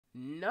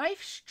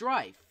Knife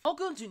Strife.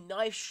 Welcome to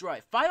Knife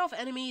Strife. Fight off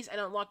enemies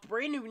and unlock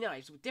brand new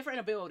knives with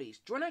different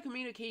abilities. Join our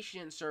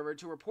communication server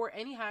to report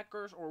any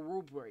hackers or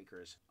rule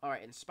breakers.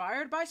 Alright,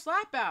 inspired by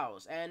Slap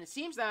Battles. And it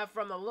seems that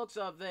from the looks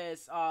of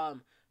this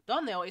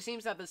thumbnail, it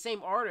seems that the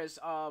same artist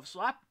of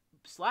Slap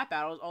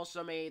Battles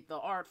also made the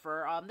art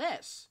for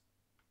this.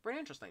 Pretty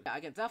interesting.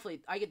 I can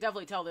definitely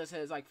tell this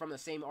is like from the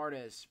same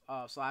artist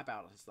of Slap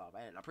Battles and stuff.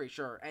 And I'm pretty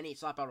sure any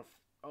Slap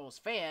Battles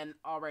fan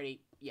already,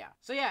 yeah.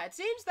 So yeah, it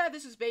seems that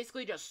this is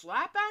basically just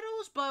slap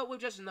battles, but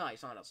with just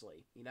knives,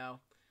 honestly, you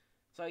know?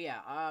 So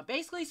yeah,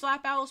 basically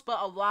slap battles, but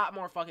a lot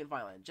more fucking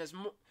violent. Just,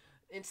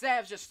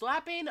 instead of just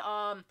slapping,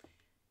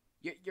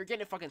 you're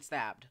getting fucking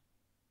stabbed.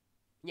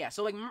 Yeah,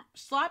 so like,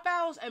 slap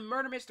battles and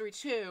Murder Mystery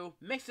 2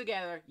 mixed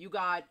together, you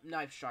got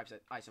Knife Stripes,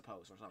 I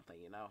suppose, or something,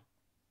 you know?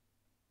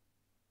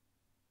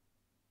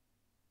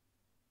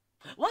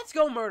 Let's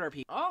go murder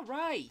people.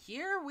 Alright,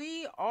 here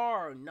we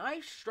are.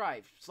 Knife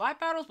Strife. Slap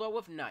battles, but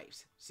with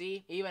knives.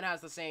 See? It even has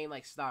the same,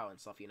 like, style and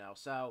stuff, you know?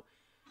 So,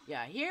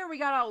 yeah, here we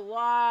got a lot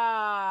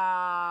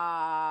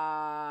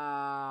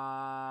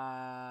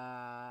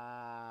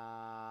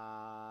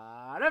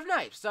of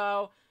knives.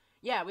 So,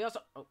 yeah, we also...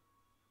 Oh.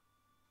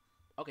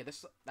 Okay,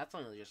 that's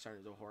only just turned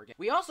into a horror game.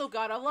 We also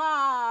got a lot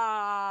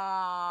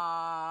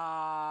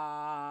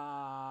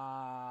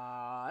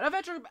of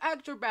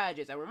extra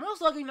badges. And we're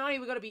most likely not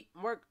even going to be...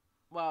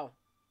 Well,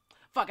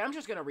 fuck it, I'm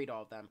just gonna read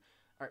all of them.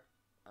 Alright,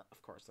 of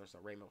course, there's a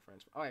rainbow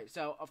friends. Alright,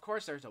 so, of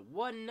course, there's a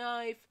wood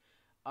knife,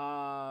 fuck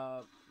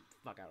out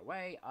of the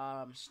way,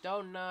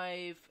 stone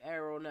knife,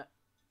 arrow knife.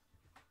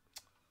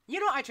 You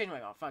know, I changed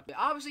my mind, fuck it.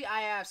 Obviously,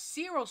 I have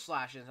 0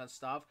 slashes and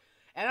stuff,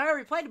 and I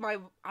already played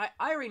I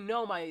already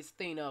know my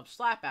thing of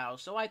slap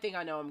battles, so I think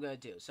I know what I'm gonna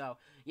do. So,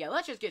 yeah,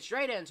 let's just get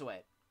straight into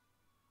it.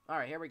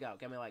 Alright, here we go.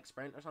 Give me, like,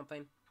 sprint or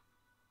something.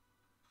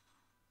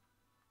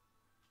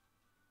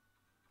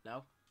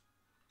 No?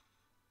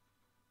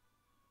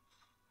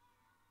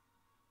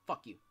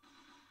 Fuck you.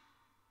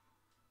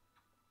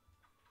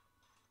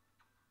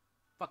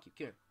 Fuck you.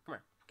 Come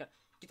here. Get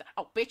that.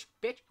 Oh, bitch.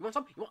 You want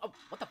some? You want? Oh,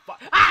 what the fuck?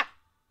 Ah!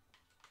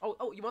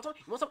 Oh, you want some?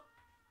 You want some?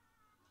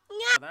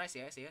 Yeah. Then I see.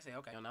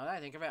 Okay. Now that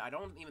I think of it, I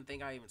don't even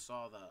think I even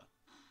saw the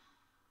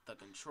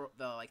control,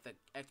 the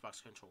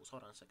Xbox controls.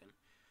 Hold on a second.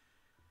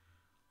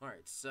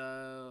 Alright,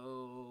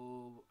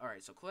 so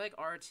click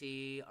RT,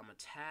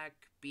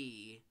 attack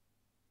B,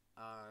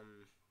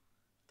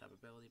 tap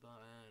ability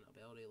button,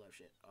 ability left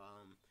shit,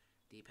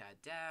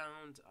 D-pad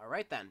down.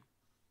 Alright then.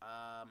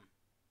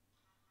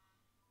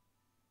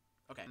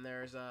 Okay. And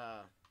there's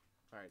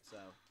alright,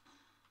 so.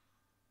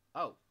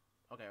 Oh.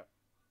 Okay.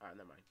 Alright,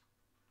 never mind.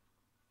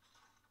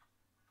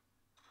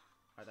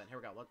 Alright then, here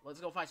we go.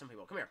 Let's go fight some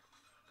people. Come here.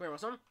 Come here, you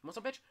want some? You want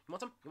some, bitch? You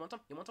want some? You want some?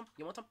 You want some?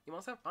 You want some? You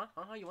want some? Huh?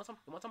 You want some?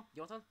 You want some?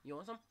 You want some? You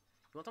want some?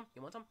 You want some?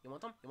 You want some? You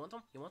want some? You want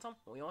some? You want some?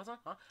 You want some?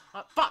 Huh?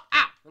 Fuck!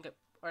 Ah! Okay.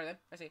 Alright then.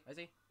 I see.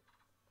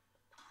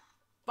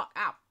 Fuck!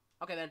 Ow!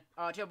 Okay then.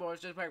 Chill, boys.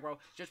 Just prank, bro.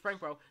 Just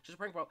prank, bro.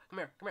 Come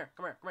here. I'm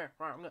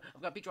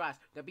gonna beat your ass.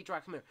 Come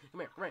here.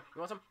 You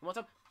want some?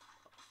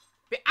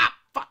 Ah!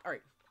 Fuck!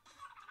 Alright.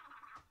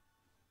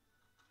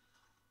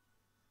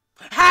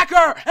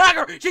 Hacker!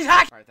 She's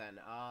hacked! Alright then.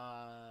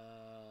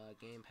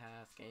 Game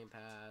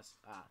Pass.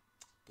 Ah.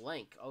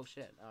 Blank. Oh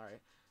shit.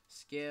 Alright.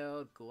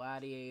 Skilled,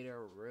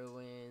 Gladiator,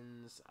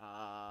 Ruins.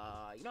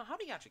 You know, how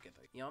do you actually get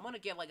there? You know, I'm gonna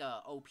get like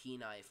a OP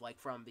knife, like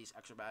from these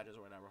extra badges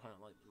or whatever. Hold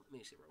on, let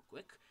me see real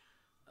quick.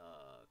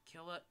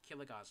 Kill a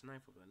God's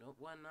knife with a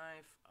one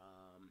knife.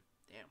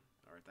 Damn.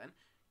 Alright then.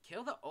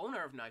 Kill the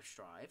owner of Knife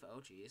Strife. Oh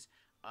jeez.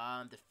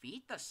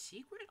 Defeat the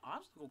secret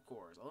obstacle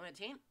course. Eliminate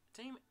 10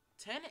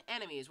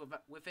 enemies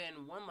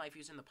within 1 life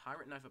using the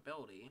pirate knife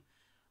ability.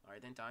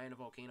 Alright, then die in a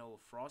volcano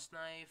with frost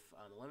knife.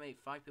 Eliminate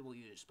 5 people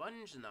using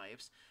sponge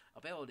knives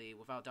ability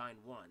without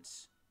dying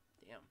once.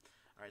 Damn.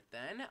 Alright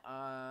then,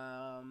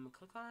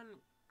 click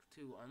on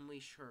to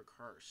unleash her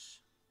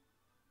curse.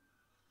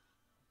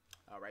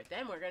 Alright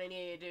then, we're gonna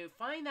need to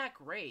find that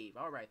grave.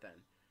 Alright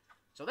then.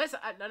 So this,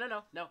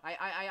 no.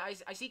 I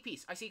seek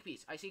peace. Okay?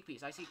 I seek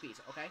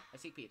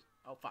peace.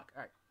 Oh, fuck.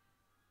 Alright.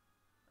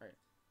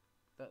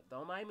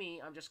 Don't mind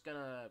me. I'm just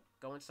gonna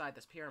go inside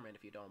this pyramid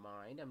if you don't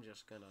mind. I'm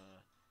just gonna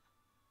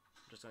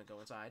go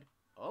inside.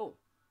 Oh.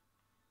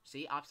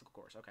 See? Obstacle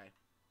course. Okay.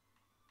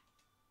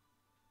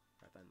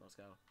 Alright then, let's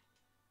go.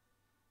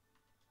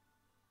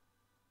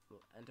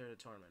 We'll enter the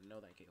tournament. No,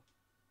 thank you.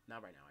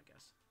 Not right now, I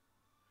guess.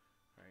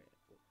 Alright.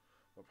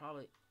 We'll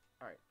probably...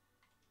 Alright.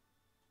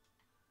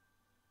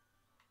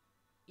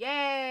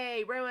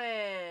 Yay!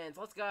 Ruins!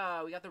 Let's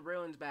go! We got the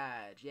Ruins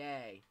badge.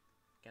 Yay.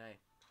 Can I...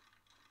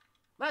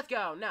 Let's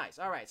go! Nice.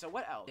 Alright, so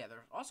what else? Yeah,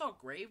 there's also a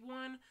grave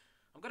one.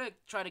 I'm gonna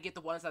try to get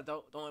the ones that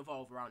don't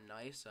involve around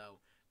knives, so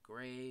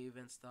grave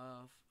and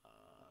stuff.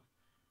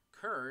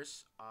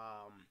 Curse.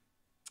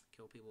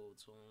 Kill people with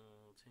soul,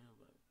 but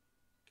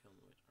kill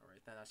them with.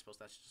 Alright, then I suppose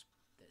that's just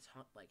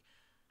like.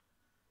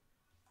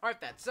 Alright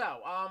then,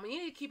 so we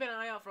need to keep an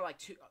eye out for like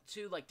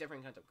two like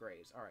different kinds of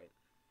graves. Alright.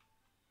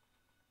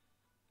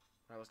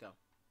 Alright, let's go.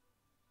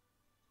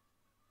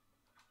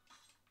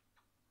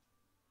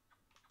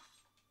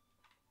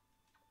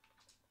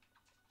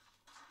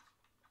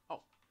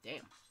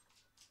 Damn.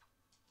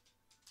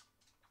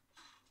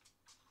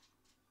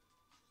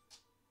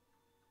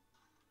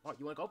 Oh,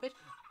 you wanna go, bitch?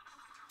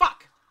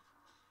 Fuck!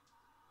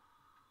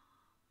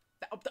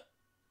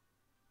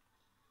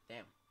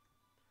 Damn.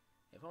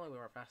 If only we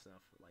were fast enough,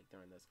 like,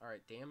 during this.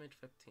 Alright, damage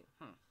 15.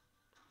 Alright,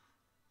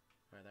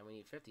 then we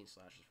need 15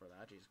 slashes for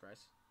that. Jesus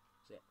Christ.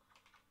 See it.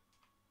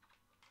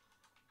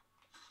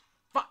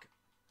 Fuck!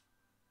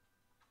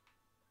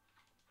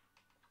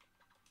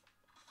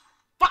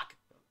 Fuck!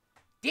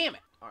 Damn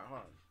it! Alright, hold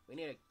on. We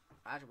need to...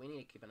 Actually, we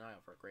need to keep an eye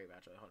out for a grave,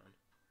 actually. Hold on.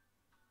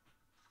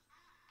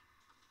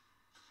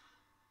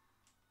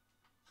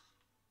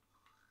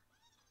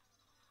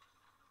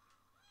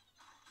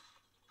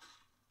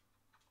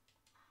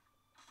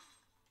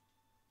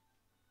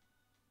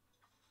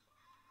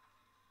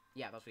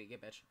 Yeah, that's what you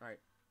get, bitch. Alright.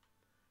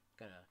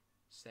 Gonna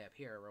stay up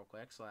here real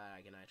quick so that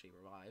I can actually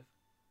revive.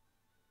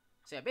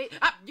 Say a bait.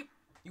 Ah! You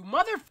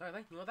mother... Alright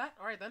then, you know that?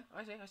 Alright then.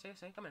 I say.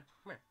 Come here.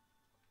 Come here.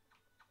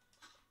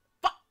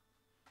 Fuck!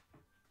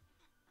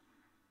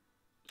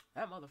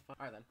 That motherfucker.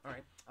 Alright then.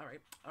 Alright.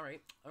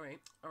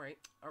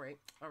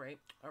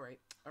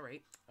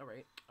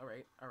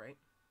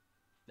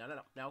 No.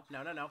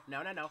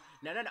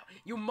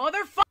 You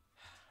motherfucker!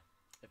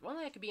 If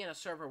only I could be in a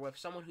server with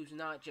someone who's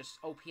not just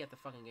OP at the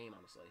fucking game,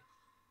 honestly.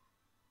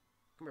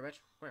 Come here, bitch.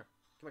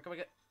 Come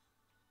here.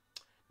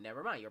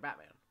 Never mind, you're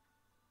Batman.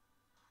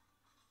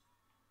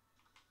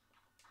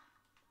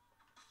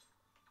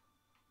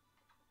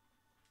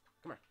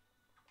 Come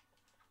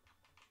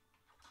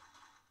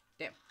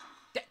here.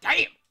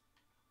 Damn!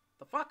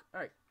 The fuck?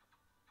 Alright.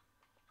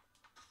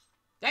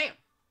 Damn!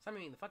 Stab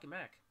me in the fucking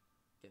back.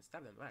 Getting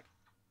stabbed in the back.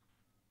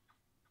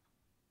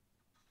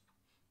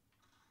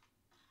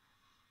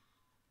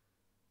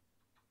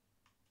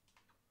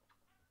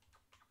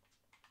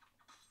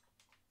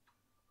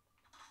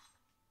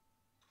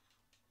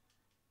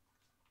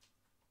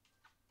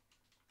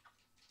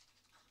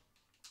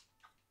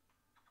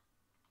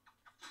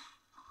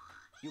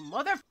 You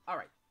mother...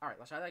 Alright,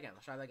 let's try that again.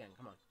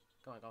 Come on,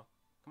 go.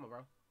 Come on,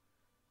 bro.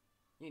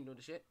 You ain't doing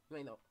the shit. You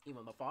ain't no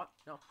even the fault.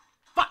 No.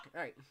 Fuck!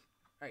 Alright.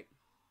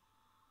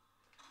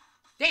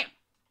 Damn!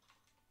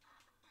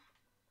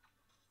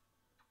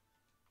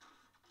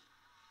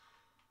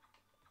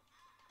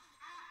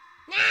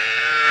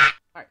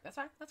 Alright, that's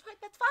fine. That's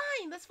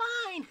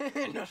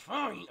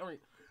fine. Alright.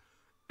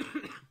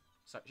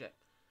 Sorry, shit.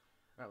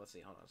 Alright, let's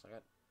see. Hold on a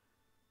second.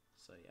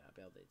 So, yeah,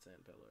 build dates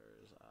and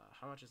pillars.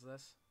 How much is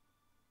this?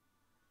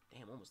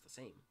 Damn, almost the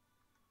same.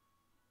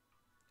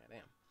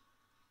 Goddamn.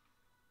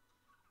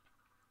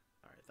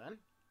 Alright then.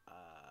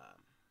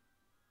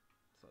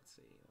 So let's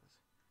see.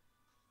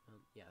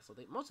 Yeah, so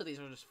most of these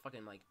are just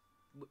fucking like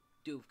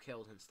doof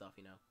kills and stuff,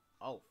 you know.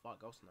 Oh fuck,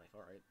 ghost knife.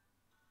 All right.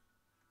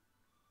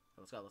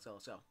 Let's go.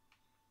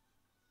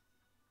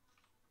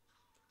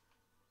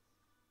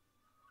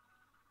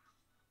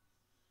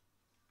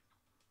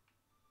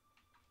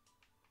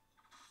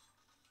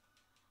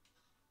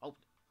 Oh,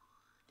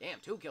 damn,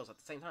 2 kills at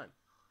the same time.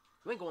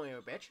 You ain't going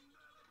anywhere, bitch.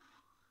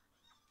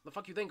 The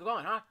fuck you think you're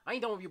going, huh? I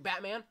ain't done with you,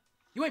 Batman.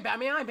 You ain't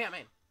Batman, I'm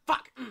Batman.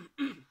 Fuck.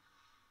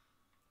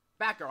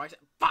 Batgirl, I said.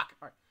 Fuck.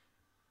 Alright.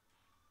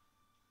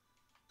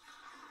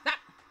 That.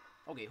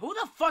 Okay, who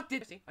the fuck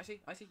did... I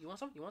see. You want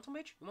some,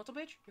 bitch? You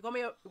call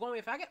me a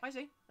faggot? I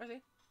see.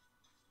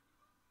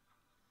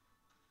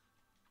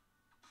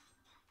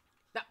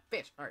 That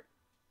bitch. Alright.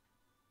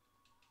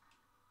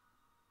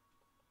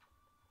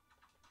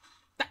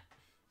 That.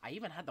 I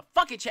even had the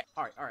fucking check.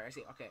 Alright, I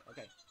see. Okay.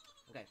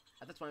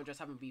 At this point, I'm just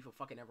having beef with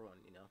fucking everyone,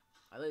 you know?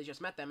 I literally just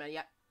met them, man,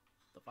 yet.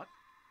 The fuck?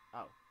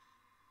 Oh.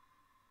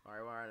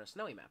 Alright, we're on a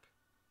snowy map.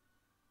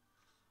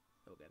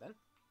 Okay, then.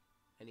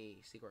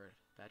 Any secret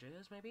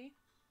badges, maybe?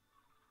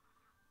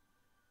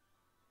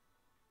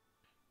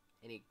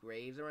 Any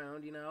graves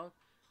around, you know?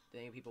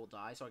 Did any people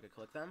die so I could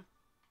click them?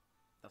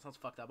 That sounds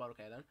fucked up, but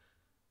okay, then.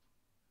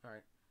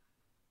 Alright.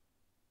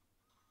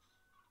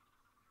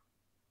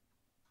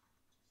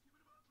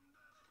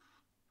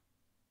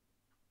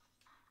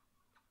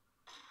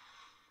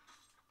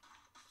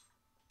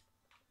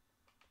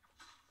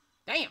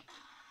 Damn!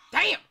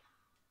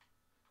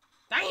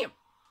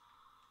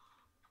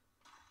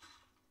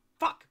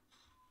 Fuck!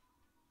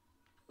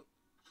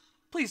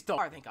 Please don't.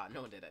 Alright, thank God,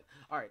 no one did it.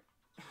 Alright.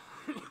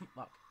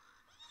 Fuck.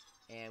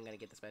 And I'm gonna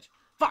get this bitch.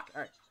 Fuck!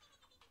 Alright.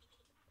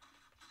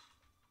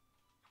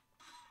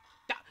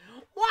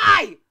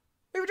 Why?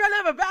 We were trying to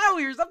have a battle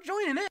here. Stop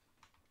joining it.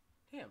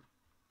 Damn.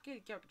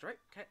 Can't catch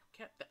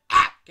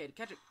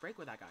a break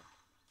with that guy.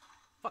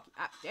 Fuck you.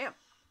 Ah, damn.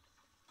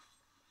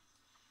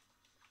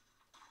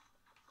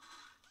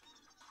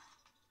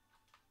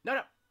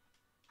 No.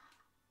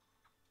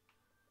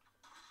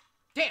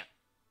 Damn.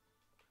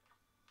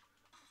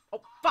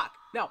 Oh, fuck.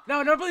 No,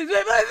 please,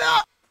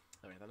 no.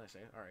 Okay, then I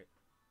say, alright.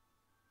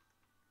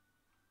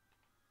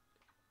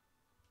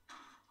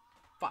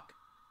 Fuck.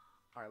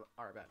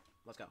 Alright, bet.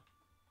 Let's go.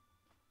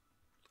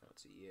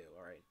 Let's see you,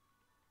 alright.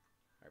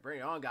 Alright, bring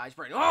it on, guys.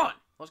 Bring it on!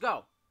 Let's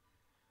go.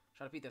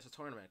 Try to beat this. It's a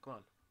tournament. Come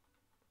on.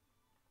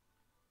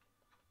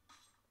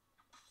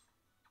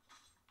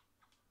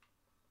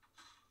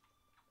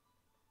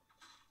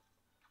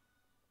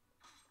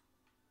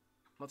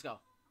 Let's go.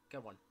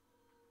 Get one.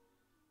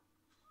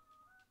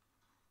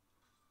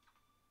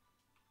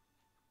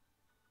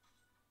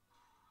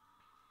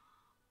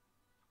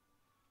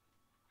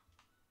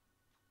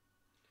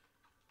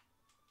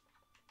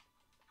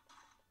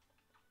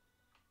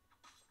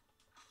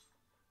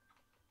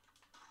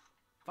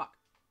 Fuck.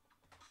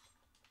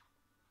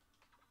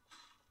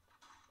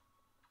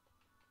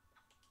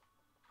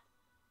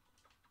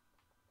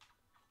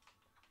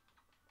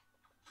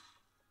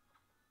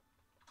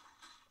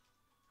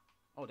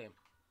 Oh, damn.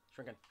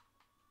 Shrinking.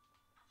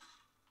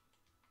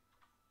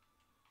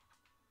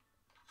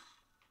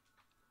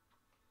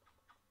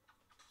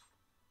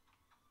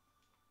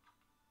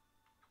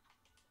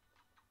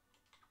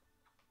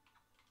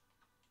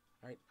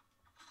 Alright.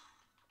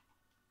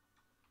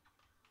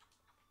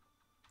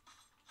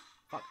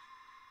 Fuck.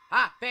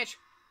 Ah, bitch!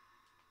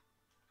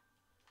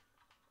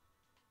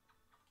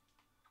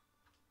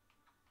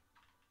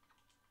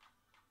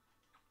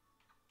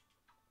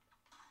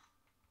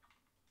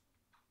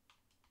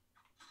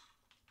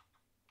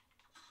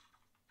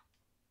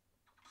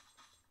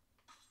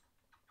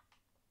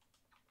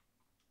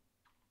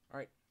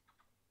 Alright.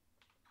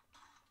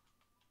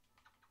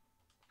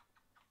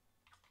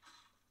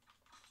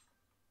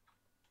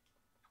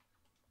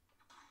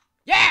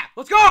 Yeah!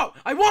 Let's go!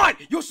 I won!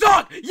 You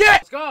suck! Yeah!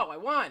 Let's go! I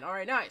won!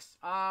 Alright, nice.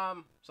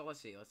 So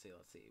let's see.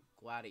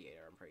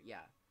 Gladiator, I'm pretty,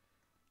 yeah.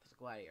 There's a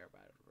gladiator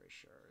about it, I'm pretty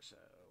sure, so,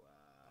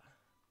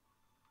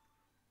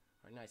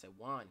 alright, nice, I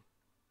won.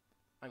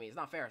 I mean, it's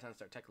not fair since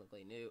they're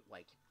technically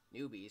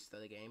newbies to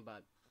the game,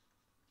 but...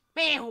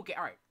 Man, who cares?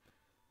 Alright.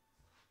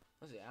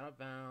 Let's see, out of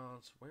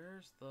bounds.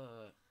 Where's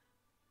the...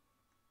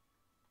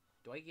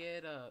 Do I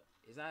get,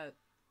 is that...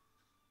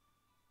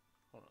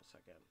 Hold on a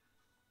second.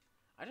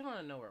 I just want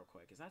to know real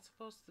quick. Is that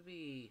supposed to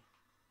be...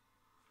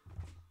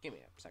 Give me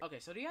a second. Okay,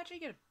 so do you actually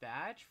get a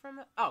badge from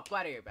it? Oh,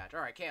 gladiator badge.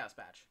 Alright, chaos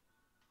badge.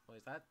 What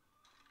is that?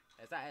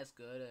 Is that as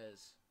good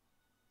as...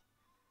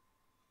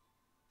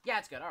 Yeah,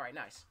 it's good. Alright,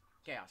 nice.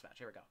 Chaos badge.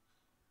 Here we go.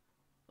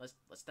 Let's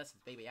test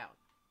this baby out.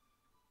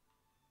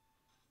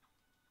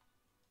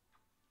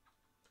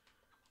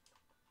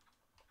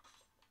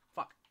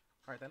 Fuck.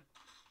 Alright then.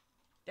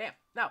 Damn.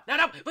 No,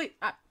 please.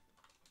 Ah.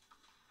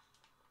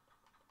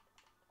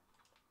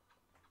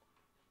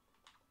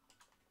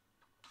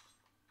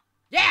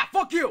 Yeah,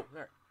 fuck you!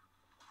 Right.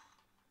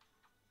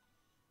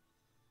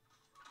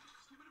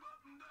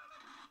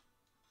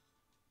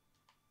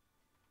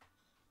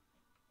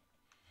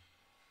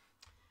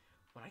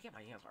 When I get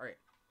my hands, alright.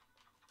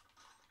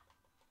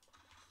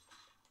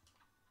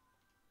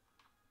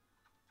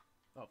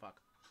 Oh, fuck.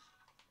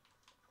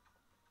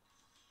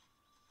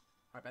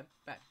 Alright,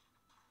 Ben.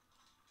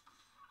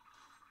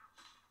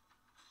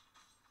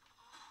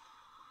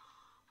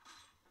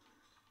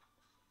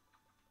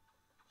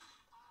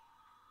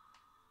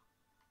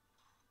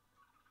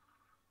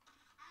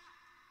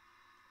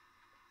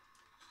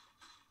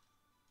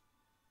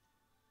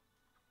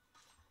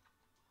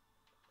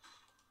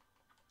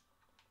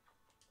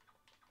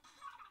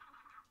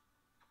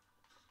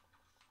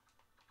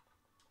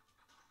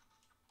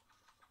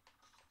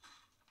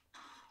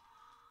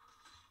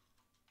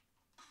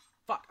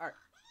 Fuck, alright.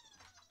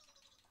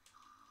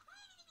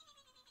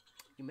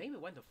 You made me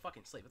went to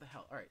fucking sleep. What the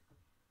hell? Alright.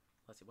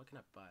 Let's see, what can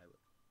I buy?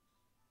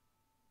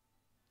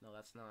 No,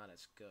 that's not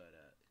as good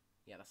at...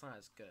 Yeah, that's not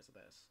as good as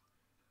this.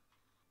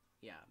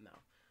 Yeah, no.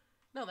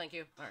 No, thank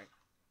you. Alright.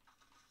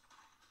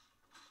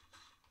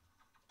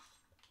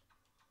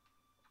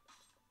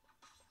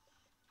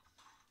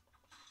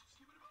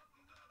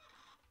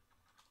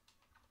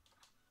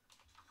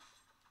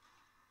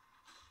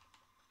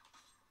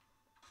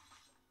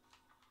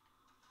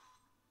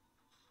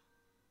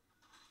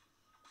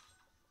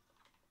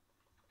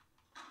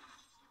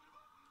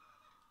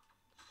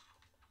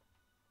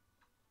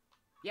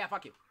 Yeah,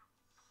 fuck you.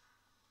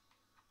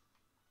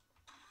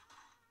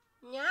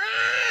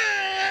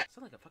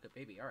 Sound like a fucking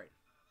baby, alright.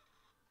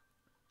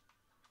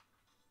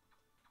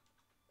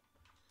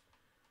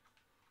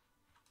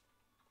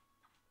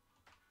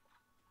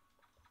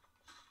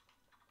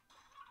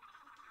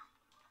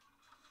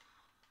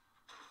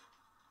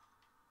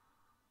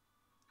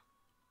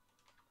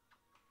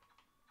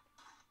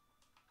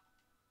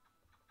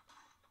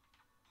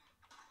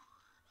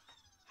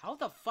 How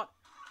the fuck?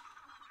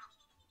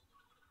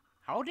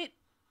 How did...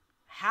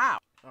 How?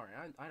 Alright,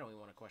 I don't even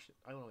want to question...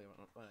 I don't even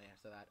want to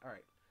answer that.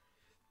 Alright.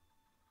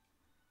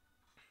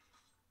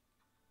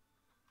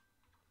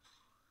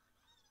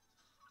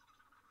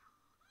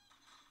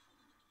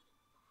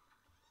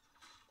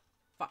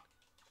 Fuck.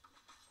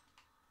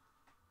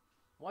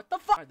 What the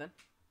fuck? Alright then.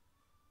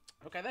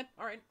 Okay then.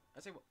 Alright.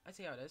 I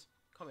see how it is.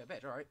 Call me a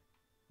bitch. Alright.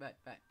 Bet.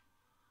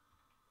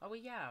 Oh well,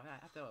 yeah.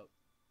 I have to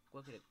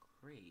look at a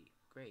grave.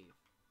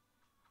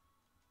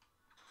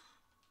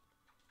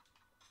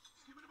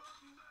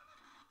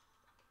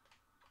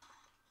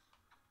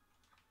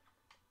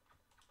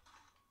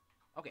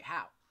 Okay,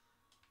 how?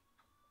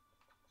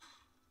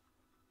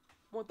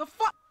 What the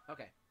fuck?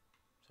 Okay.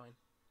 It's fine.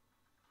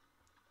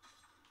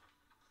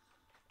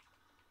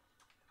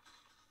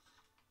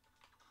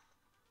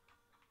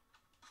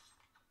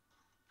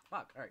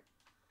 fuck? Alright.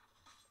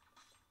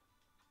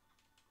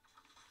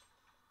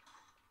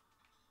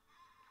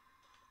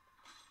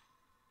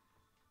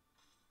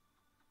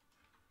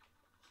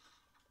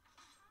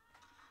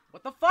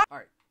 What the fuck?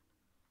 Alright.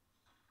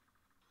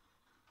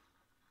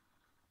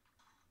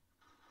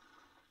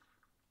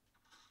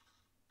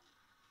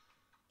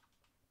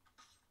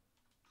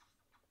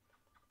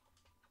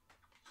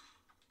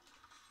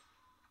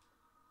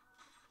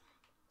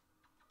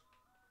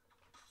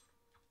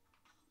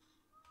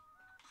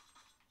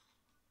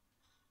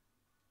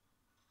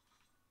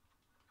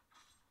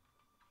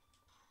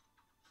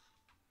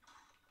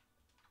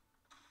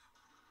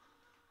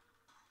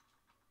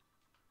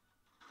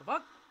 The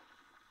fuck?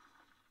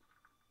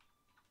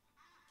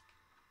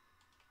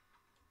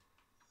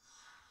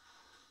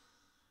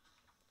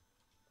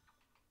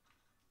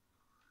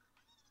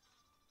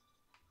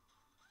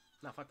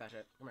 No, fuck that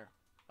shit. Come here.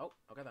 Oh,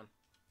 okay then.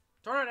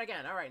 Turn it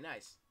again. Alright,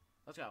 nice.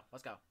 Let's go.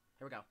 Let's go.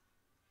 Here we go.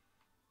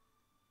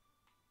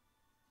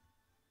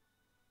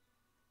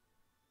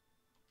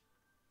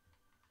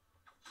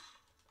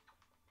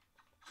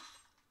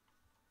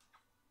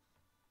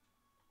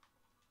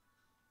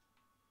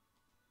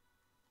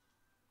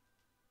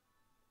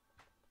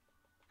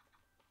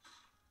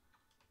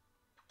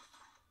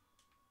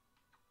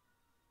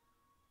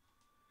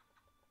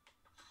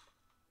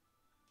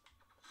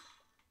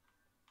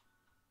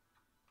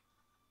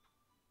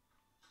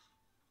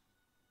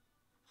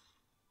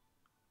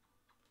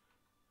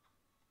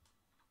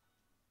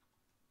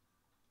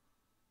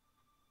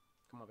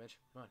 Come on, bitch.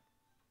 Come on.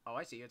 Oh,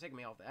 I see. You're taking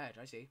me off the edge.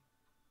 I see.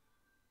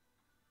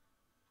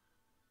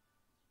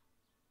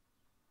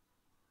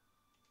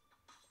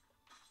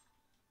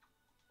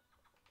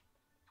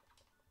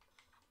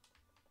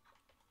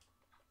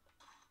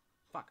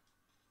 Fuck.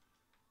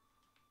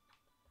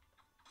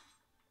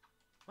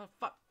 What the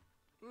fuck?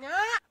 Nah!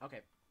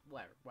 Okay,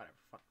 whatever. Whatever.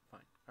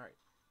 Fine. Alright.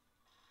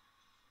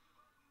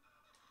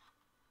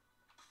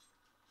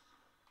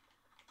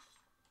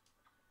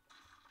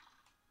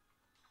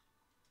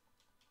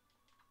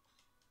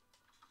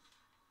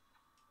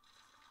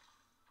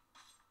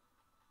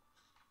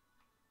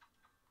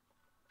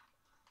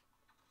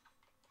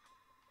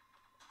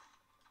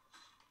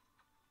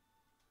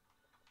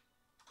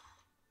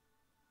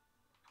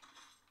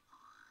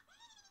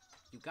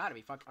 You gotta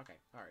be fuck. Okay,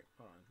 alright,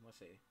 hold on. Let's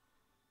see.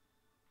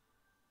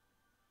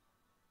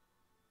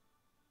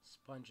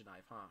 Sponge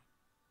knife, huh?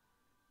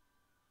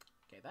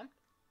 Okay then.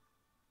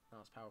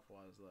 Not as powerful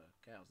as the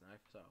Chaos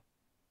knife, so.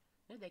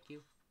 No, thank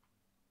you.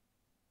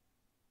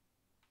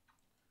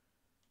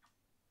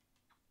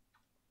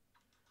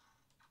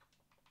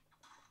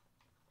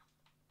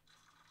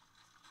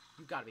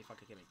 You gotta be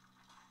fucking kidding me.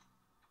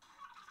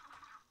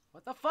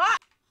 What the fuck?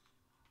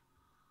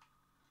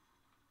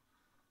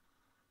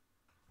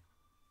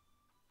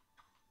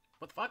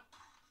 What the fuck?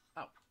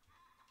 Oh.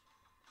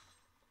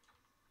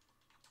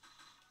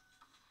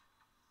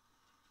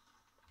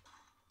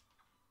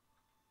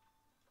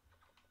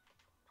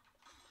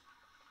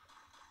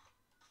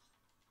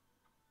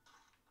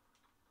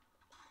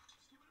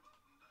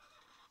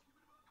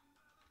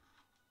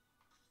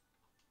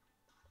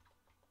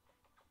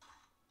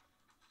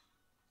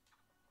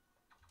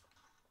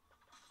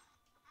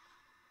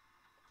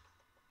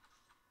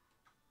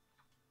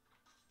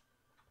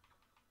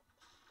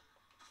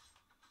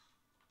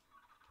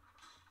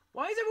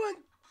 Why is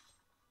everyone...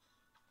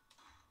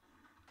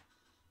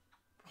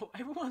 Bro,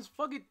 everyone's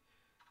fucking...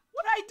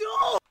 What'd I do?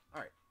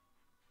 Alright.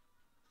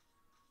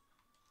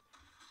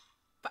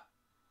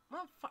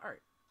 Motherfucker.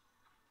 Alright.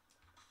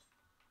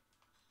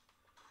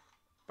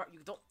 Bro, you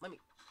don't let me...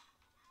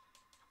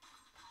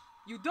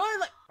 You don't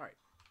let... Alright.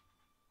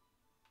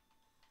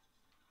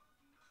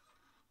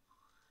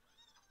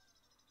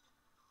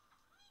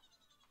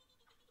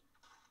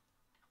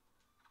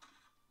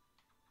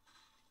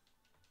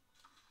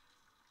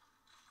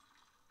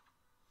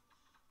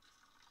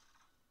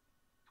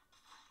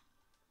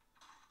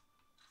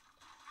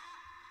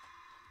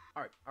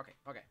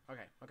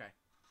 Alright, okay.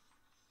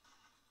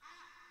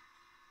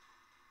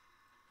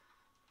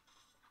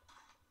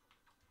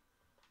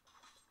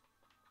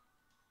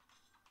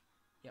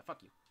 Yeah,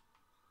 fuck you.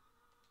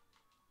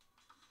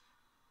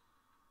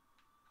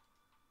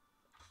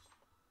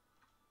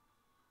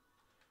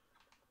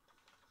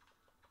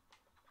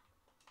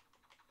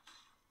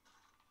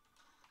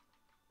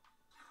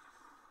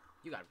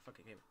 You gotta be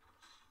fucking kidding me.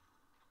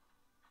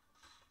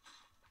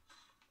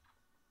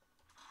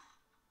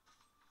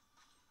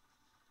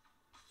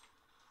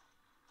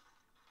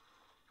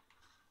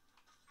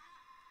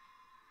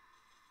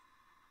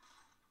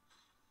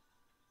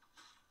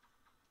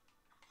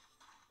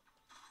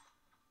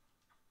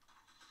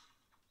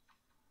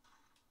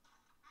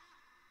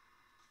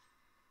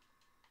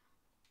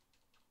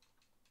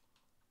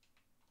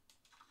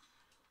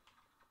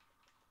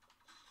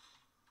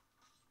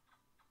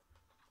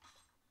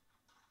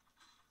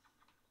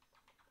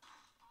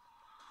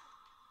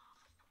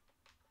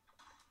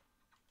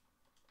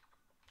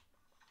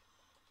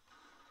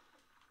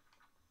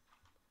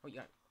 Oh, you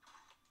got it.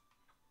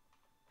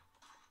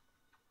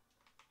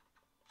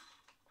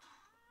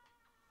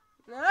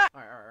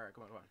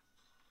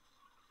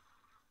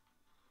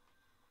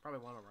 Probably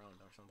one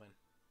around or something.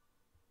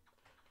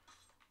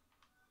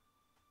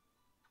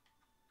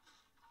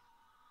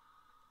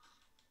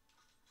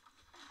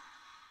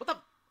 What the?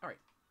 Alright.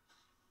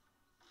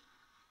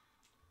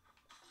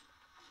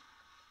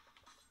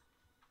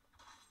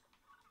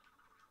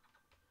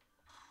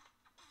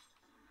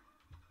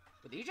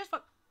 But did you just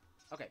fuck?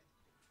 Okay.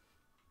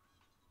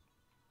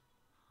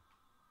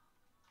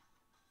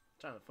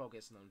 Trying to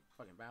focus on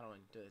fucking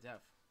battling to the death.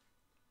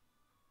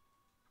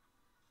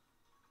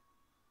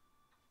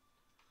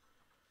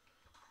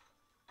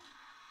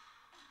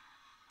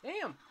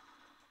 Damn!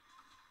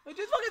 I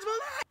just fucking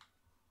smelled that!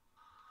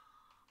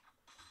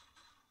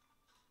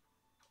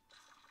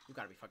 You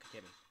gotta be fucking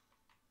kidding me.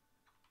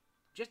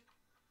 Just...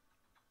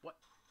 What?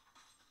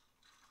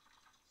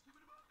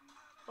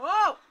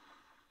 Oh!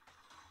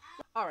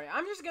 Alright,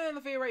 I'm just getting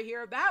the fade right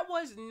here. That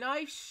was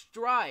Knife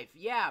Strife.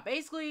 Yeah,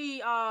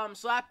 basically,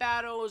 slap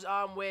battles,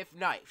 with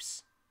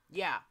knives.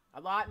 Yeah,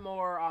 a lot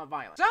more,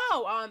 violent.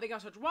 So, thank you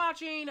guys so much for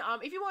watching.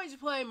 If you want to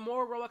play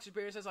more Roblox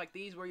experiences like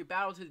these, where you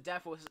battle to the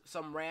death with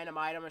some random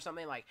item or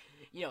something like,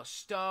 you know,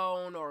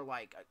 stone or,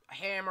 like, a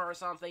hammer or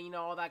something, you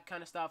know, all that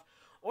kind of stuff.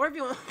 Or if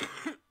you want...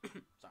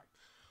 Sorry.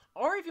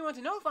 Or if you want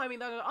to notify me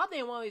that there's an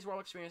update on one of these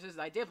Roblox experiences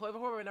that I did play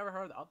before but I never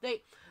heard of the update,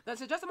 then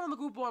suggest them on the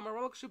group or on my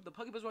Roblox group, the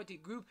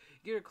PuggyPugsonYT group.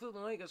 Get a click the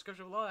link in the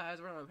description below that has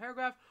a random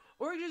paragraph.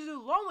 Or you just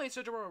do long way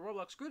search for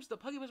Roblox groups, the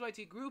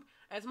PuggyPugsonYT group,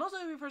 and it's most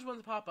likely the first one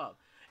to pop up.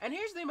 And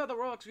here's the thing about the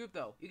Roblox group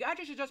though. You can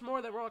actually suggest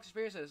more than Roblox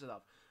experiences and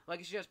stuff. Like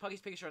you suggest Puggy's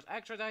Pictures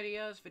extras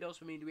ideas, videos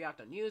for me to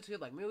react on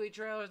YouTube, like movie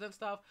trailers and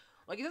stuff.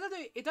 Like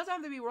it doesn't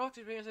have to be Roblox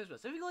experiences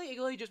specifically, it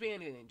can really just be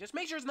anything. Just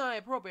make sure it's not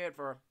appropriate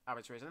for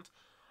obvious reasons.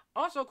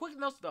 Also, quick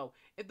notes though,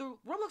 if the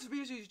Roblox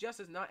reviews you suggest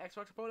is not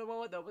Xbox support at the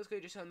moment, they'll basically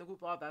just send the group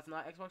log that's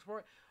not Xbox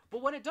support.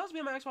 But when it does be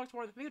on my Xbox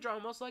support in the future,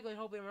 I'll most likely and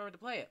hopefully remember to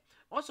play it.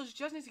 Also,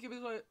 suggesting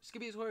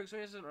Skibidi Toilet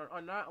experiences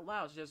are not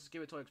allowed, so just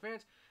Skibidi Toilet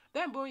experience.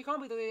 Then boom, you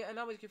complete it, and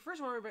that was your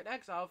first one in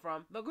exile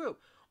from the group.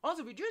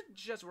 Also, if you just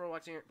suggest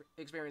Roblox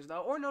experience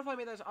though, or notify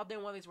me there's an update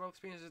on one of these Roblox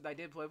experiences that I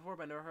did play before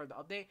but I never heard the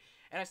update,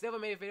 and I still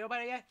haven't made a video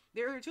about it yet,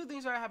 there are two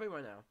things that are happening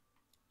right now.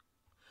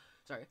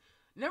 Sorry.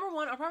 Number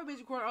one, I'll probably be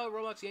recording other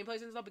Roblox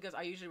gameplays and stuff because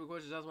I usually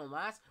record just one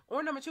last.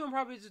 Or number two, I'm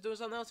probably just doing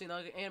something else, you know,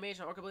 like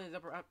animation or completing a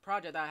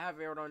project that I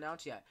haven't ever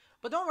announced yet.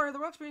 But don't worry, the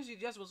Roblox experience you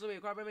suggest will still be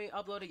required by me,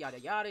 uploaded, yada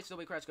yada, still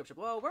be correct description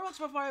below. Roblox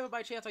Profile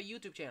by chance on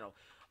YouTube channel.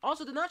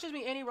 Also, do not just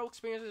be any Roblox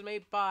experiences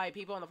made by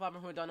people on the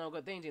platform who don't know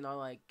good things, you know,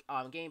 like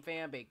Game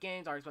Fan, Big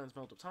Games, already explained this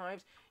multiple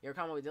times. Your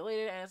comment will be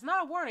deleted, and it's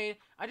not a warning.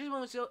 I just don't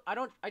want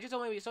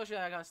to be associated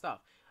with that kind of stuff.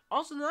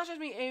 Also, do not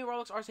just be any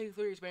Roblox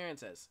RC3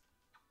 experiences.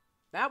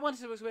 That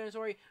one's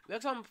explanatory.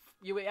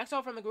 You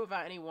exile from the group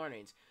without any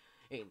warnings.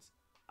 Hold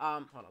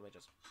on, let me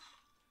just...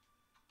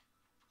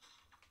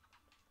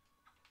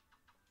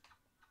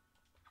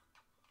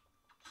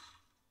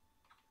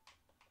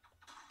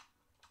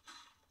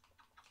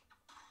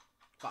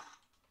 Fuck.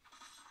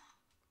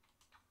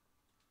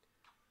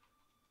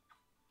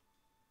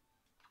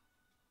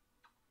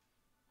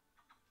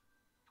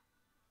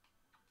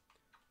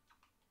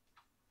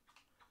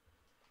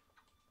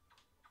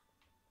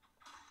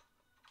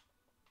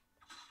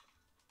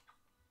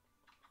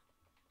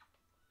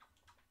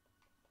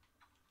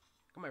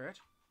 Come on, Rich.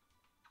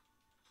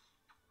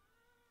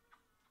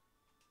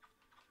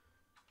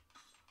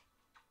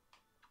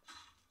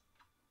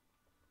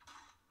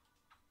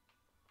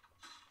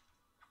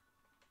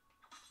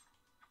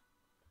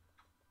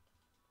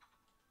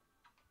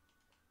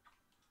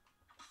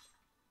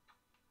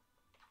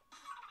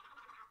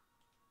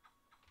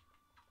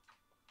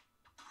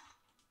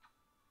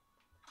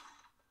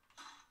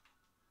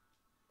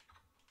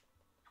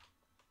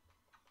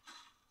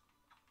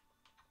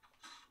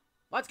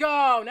 Let's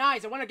go!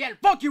 Nice! I won again!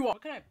 Fuck you all!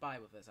 What can I buy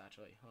with this,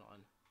 actually?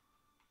 Hold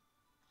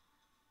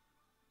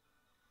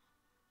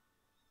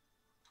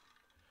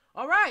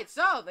on. Alright,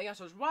 so, thank you guys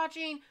so much for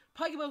watching.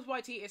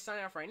 PuggyPugsonYT is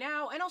signing off right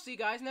now, and I'll see you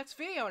guys next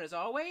video. And as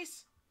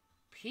always,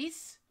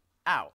 peace out.